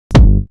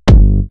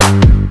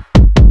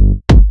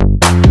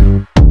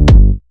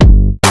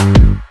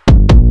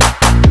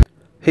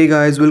Hey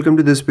guys, welcome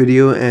to this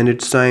video, and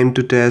it's time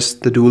to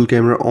test the dual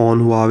camera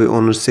on Huawei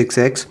Honor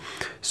 6X.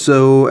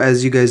 So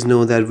as you guys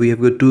know that we have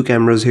got two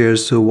cameras here.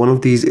 So one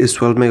of these is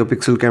 12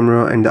 megapixel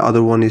camera and the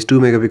other one is 2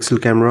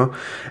 megapixel camera,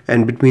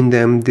 and between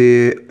them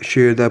they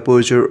share the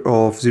aperture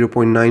of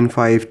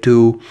 0.95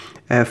 to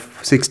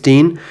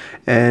f16,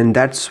 and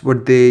that's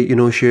what they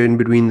share in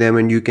between them,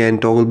 and you can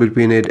toggle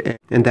between it,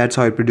 and that's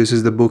how it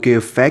produces the bokeh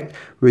effect,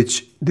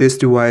 which this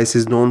device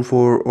is known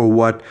for, or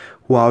what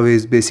Huawei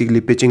is basically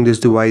pitching this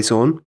device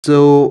on.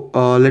 So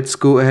let's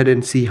go ahead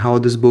and see how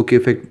this bokeh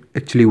effect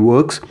actually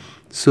works.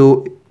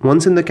 So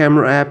once in the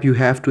camera app, you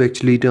have to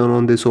actually turn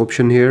on this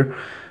option here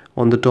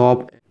on the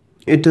top.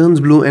 It turns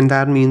blue, and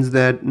that means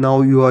that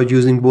now you are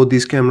using both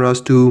these cameras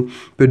to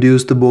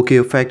produce the bokeh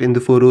effect in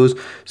the photos.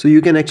 So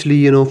you can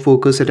actually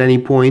focus at any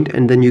point,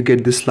 and then you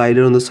get this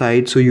slider on the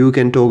side so you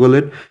can toggle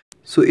it.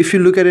 So if you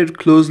look at it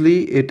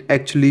closely, it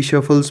actually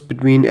shuffles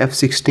between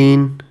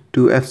f16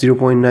 to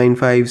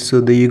f0.95.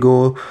 so there you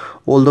go,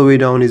 all the way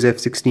down is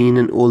f16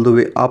 and all the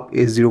way up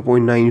is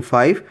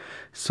 0.95.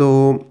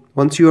 so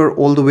once you are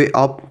all the way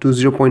up to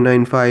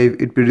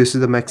 0.95, it produces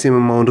the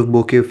maximum amount of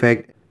bokeh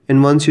effect,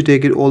 and once you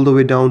take it all the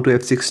way down to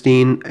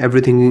f16,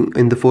 everything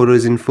in the photo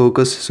is in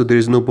focus, so there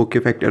is no bokeh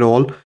effect at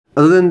all.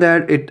 Other than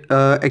that, it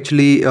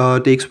actually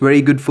takes very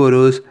good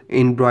photos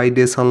in bright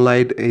day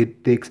sunlight.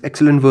 It takes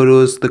excellent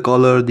photos. The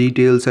color,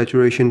 detail,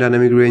 saturation,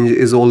 dynamic range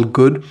is all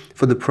good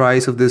for the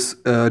price of this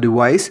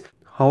device.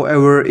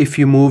 However, if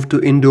you move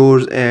to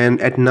indoors and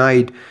at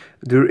night,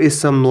 there is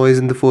some noise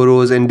in the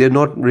photos, and they're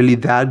not really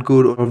that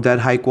good or of that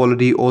high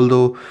quality,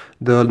 although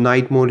the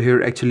night mode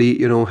here actually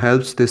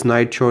helps. This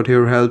night shot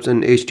here helps,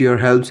 and HDR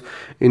helps.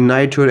 In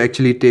night shot,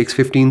 actually takes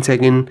 15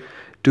 seconds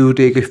to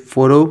take a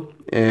photo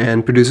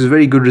and produces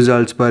very good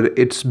results, but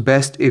it's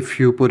best if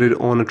you put it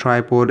on a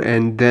tripod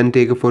and then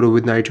take a photo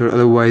with night shot,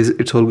 otherwise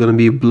it's all gonna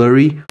be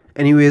blurry.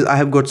 Anyways, I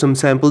have got some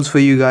samples for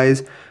you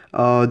guys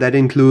that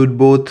include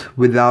both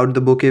without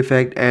the bokeh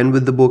effect and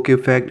with the bokeh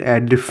effect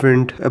at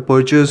different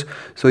apertures,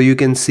 so you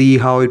can see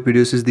how it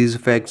produces these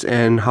effects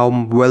and how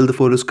well the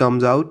photos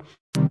comes out.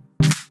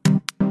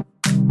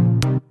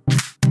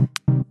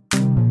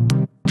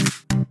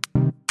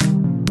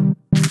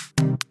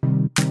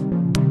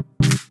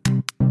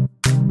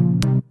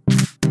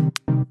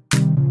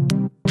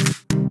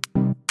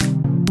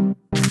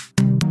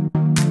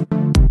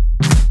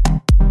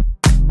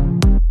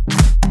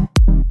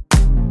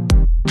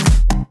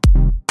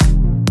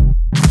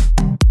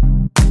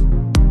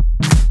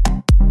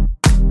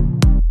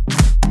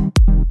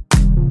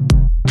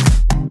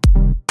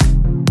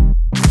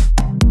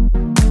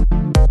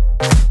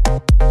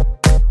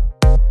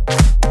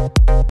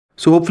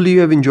 So hopefully you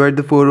have enjoyed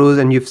the photos,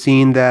 and you've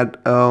seen that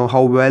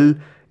how well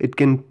it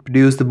can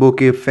produce the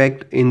bokeh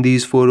effect in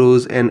these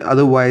photos, and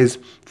otherwise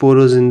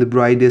photos in the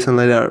bright day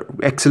sunlight are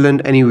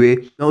excellent anyway.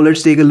 Now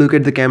let's take a look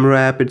at the camera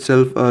app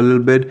itself a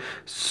little bit.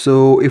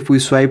 So if we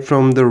swipe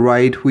from the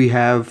right, we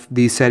have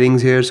these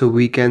settings here, so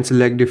we can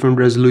select different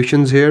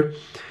resolutions here,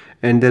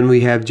 and then we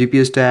have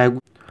GPS tag.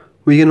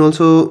 We can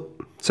also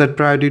set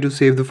priority to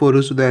save the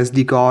photos to the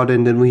SD card,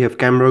 and then we have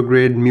camera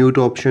grid, mute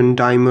option,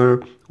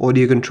 timer,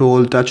 audio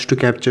control, touch to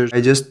capture. I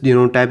just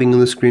tapping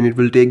on the screen, it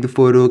will take the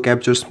photo,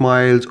 capture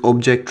smiles,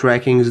 object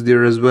tracking is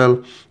there as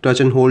well, touch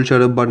and hold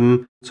shutter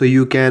button, so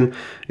you can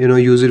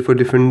use it for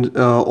different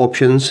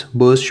options,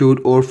 burst, shoot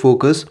or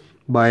focus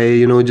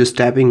by just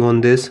tapping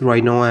on this.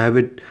 Right now I have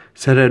it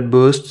set at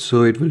burst,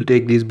 so it will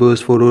take these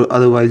burst photos.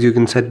 Otherwise you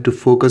can set it to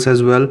focus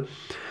as well.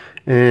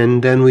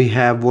 And then we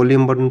have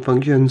volume button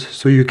functions,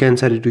 so you can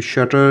set it to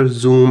shutter,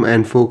 zoom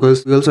and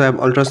focus. We also have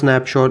ultra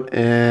snapshot,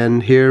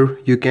 and here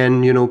you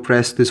can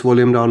press this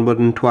volume down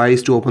button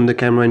twice to open the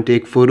camera and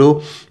take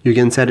photo. You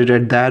can set it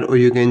at that, or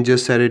you can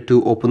just set it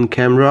to open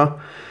camera.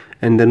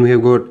 And then we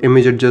have got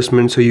image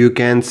adjustment, so you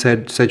can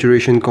set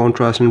saturation,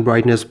 contrast and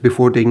brightness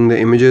before taking the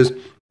images.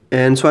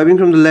 And swiping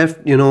from the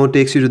left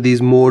takes you to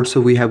these modes. So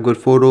we have got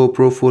photo,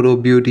 pro photo,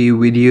 beauty,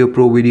 video,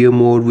 pro video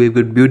mode. We've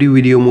got beauty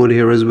video mode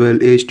here as well,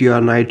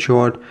 HDR, night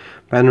shot,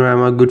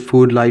 panorama, good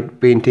food, light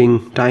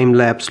painting, time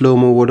lapse,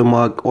 slow-mo,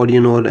 watermark,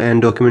 audio node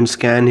and document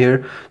scan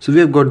here. So we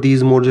have got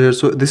these modes here.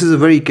 So this is a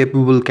very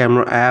capable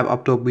camera app.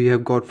 Up top we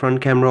have got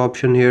front camera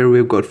option here.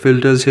 We've got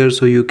filters here,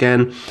 so you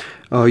can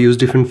use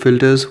different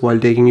filters while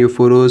taking your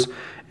photos.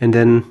 And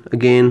then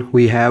again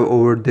we have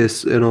over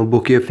this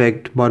bokeh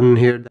effect button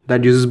here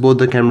that uses both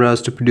the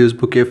cameras to produce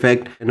bokeh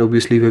effect. And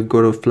obviously we've got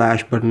a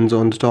flash buttons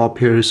on the top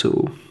here,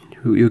 so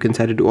you can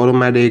set it to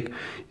automatic,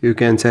 you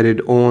can set it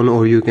on,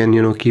 or you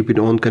can keep it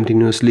on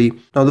continuously.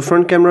 Now the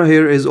front camera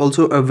here is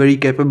also a very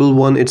capable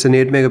one. It's an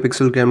 8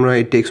 megapixel camera.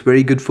 It takes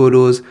very good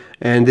photos,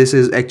 and this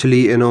is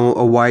actually a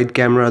wide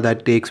camera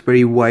that takes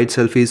very wide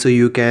selfies, so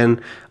you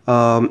can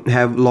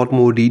have a lot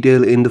more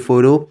detail in the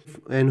photo.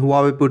 And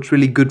Huawei puts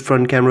really good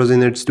front cameras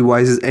in its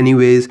devices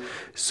anyways,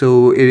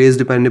 so it is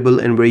dependable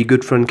and very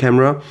good front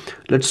camera.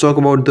 Let's talk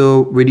about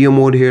the video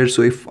mode here.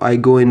 So if I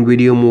go in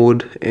video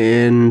mode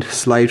and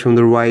slide from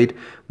the right,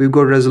 we've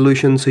got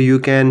resolution, so you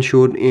can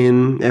shoot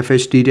in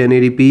FHD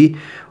 1080p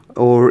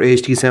or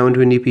HD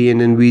 720p,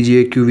 and then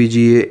VGA,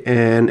 QVGA,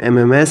 and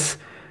MMS.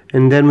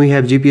 And then we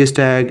have GPS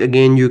tag.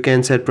 Again, you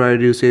can set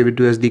priority to save it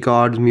to SD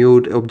cards.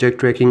 Mute, object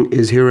tracking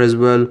is here as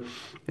well,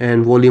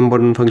 and volume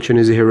button function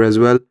is here as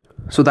well.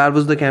 So that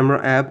was the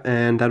camera app,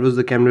 and that was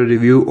the camera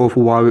review of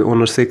Huawei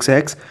Honor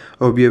 6X.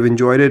 Hope you have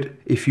enjoyed it.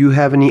 If you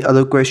have any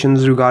other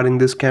questions regarding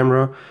this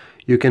camera,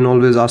 you can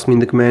always ask me in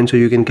the comments, or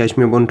you can catch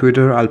me up on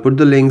Twitter. I'll put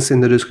the links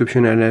in the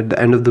description and at the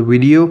end of the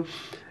video.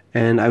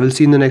 And I will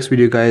see you in the next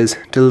video, guys.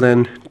 Till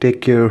then,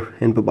 take care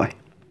and bye-bye.